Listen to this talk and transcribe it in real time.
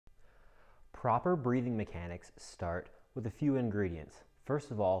Proper breathing mechanics start with a few ingredients. First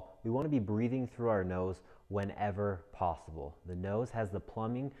of all, we want to be breathing through our nose whenever possible. The nose has the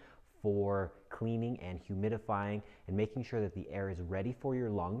plumbing for cleaning and humidifying and making sure that the air is ready for your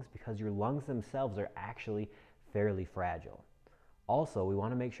lungs, because your lungs themselves are actually fairly fragile. Also, we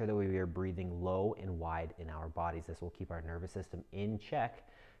want to make sure that we are breathing low and wide in our bodies. This will keep our nervous system in check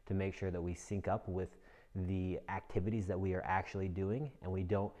to make sure that we sync up with the activities that we are actually doing and we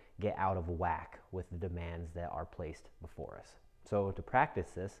don't get out of whack with the demands that are placed before us. So to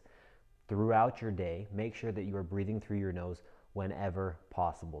practice this throughout your day, make sure that you are breathing through your nose whenever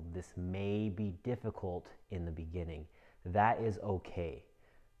possible. This may be difficult in the beginning. That is okay.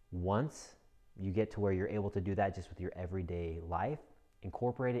 Once you get to where you're able to do that just with your everyday life,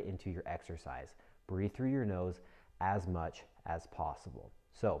 incorporate it into your exercise. Breathe through your nose as much as possible.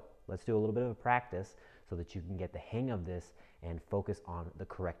 So let's do a little bit of a practice so that you can get the hang of this and focus on the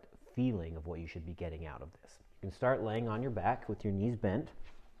correct feeling of what you should be getting out of this. You can start laying on your back with your knees bent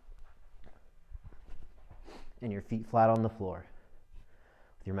and your feet flat on the floor.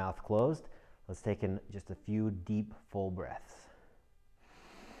 With your mouth closed, let's take in just a few deep, full breaths.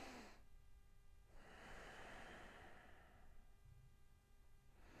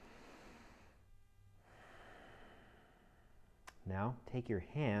 Now, take your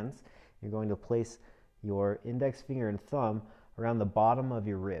hands. You're going to place your index finger and thumb around the bottom of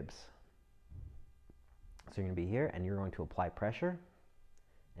your ribs. So you're going to be here and you're going to apply pressure.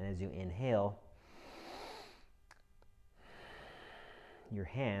 And as you inhale, your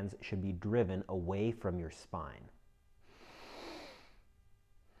hands should be driven away from your spine.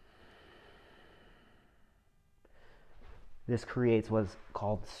 This creates what's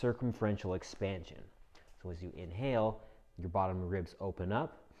called circumferential expansion. So as you inhale, your bottom ribs open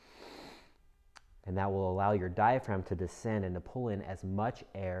up, and that will allow your diaphragm to descend and to pull in as much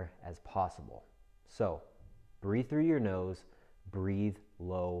air as possible. So breathe through your nose, breathe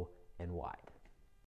low and wide.